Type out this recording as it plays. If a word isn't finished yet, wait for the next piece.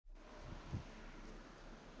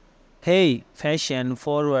Hey, fashion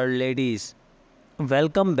forward ladies,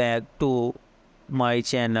 welcome back to my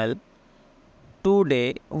channel.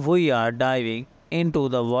 Today we are diving into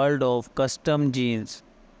the world of custom jeans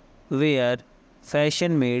where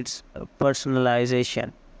fashion meets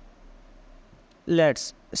personalization.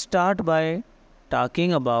 Let's start by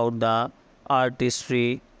talking about the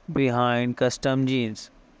artistry behind custom jeans.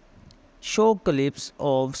 Show clips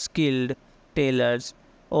of skilled tailors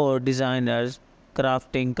or designers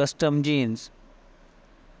crafting custom jeans.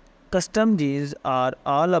 Custom jeans are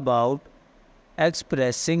all about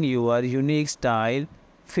expressing your unique style,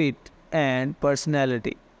 fit, and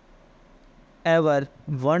personality. Ever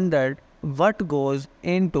wondered what goes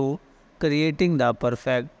into creating the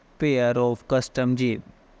perfect pair of custom jeans?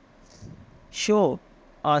 Show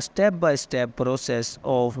a step by step process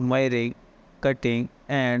of wiring, cutting,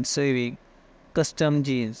 and sewing custom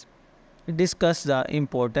jeans. Discuss the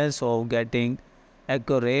importance of getting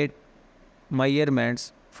accurate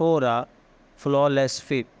measurements for a flawless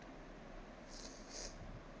fit.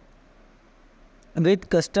 With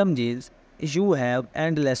custom jeans, you have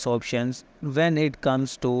endless options when it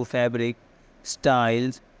comes to fabric,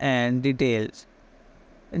 styles, and details.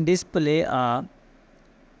 Display a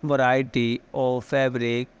variety of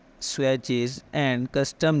fabric, swatches, and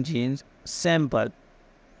custom jeans sample.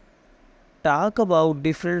 Talk about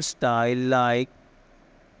different style like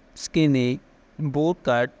skinny,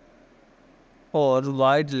 bootcut, or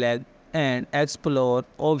wide leg and explore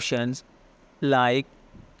options like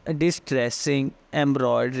distressing,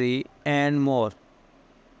 embroidery, and more.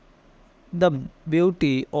 The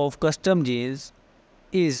beauty of custom jeans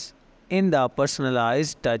is in the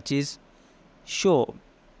personalized touches. Show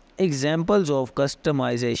examples of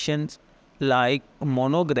customizations like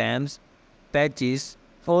monograms, patches,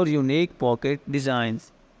 or unique pocket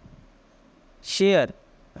designs. Share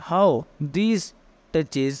how these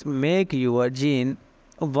touches make your jean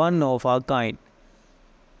one of a kind.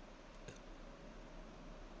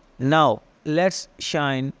 Now, let's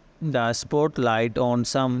shine the spotlight on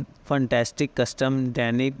some fantastic custom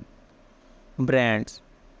denim brands.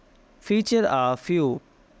 Feature a few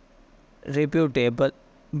reputable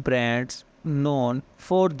brands known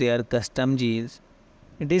for their custom jeans.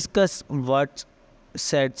 Discuss what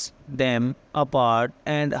sets them apart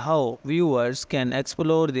and how viewers can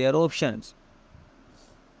explore their options.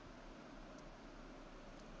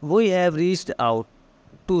 We have reached out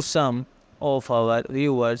to some of our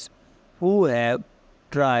viewers who have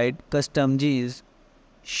tried custom jeans.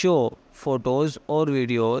 Show photos or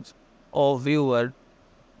videos of viewers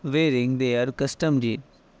wearing their custom jeans.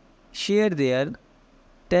 Share their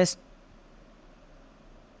test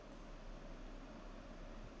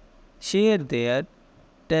share their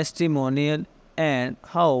testimonial and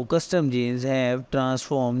how custom jeans have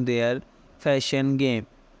transformed their fashion game.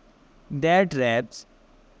 That wraps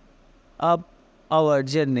up our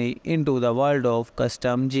journey into the world of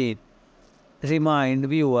custom jeans. Remind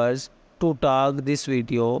viewers to tag this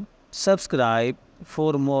video, subscribe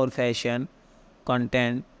for more fashion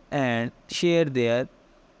content, and share their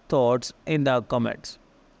thoughts in the comments.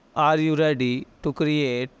 Are you ready to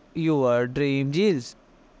create your dream jeans?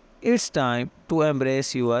 It's time to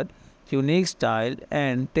embrace your unique style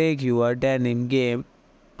and take your denim game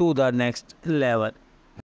to the next level.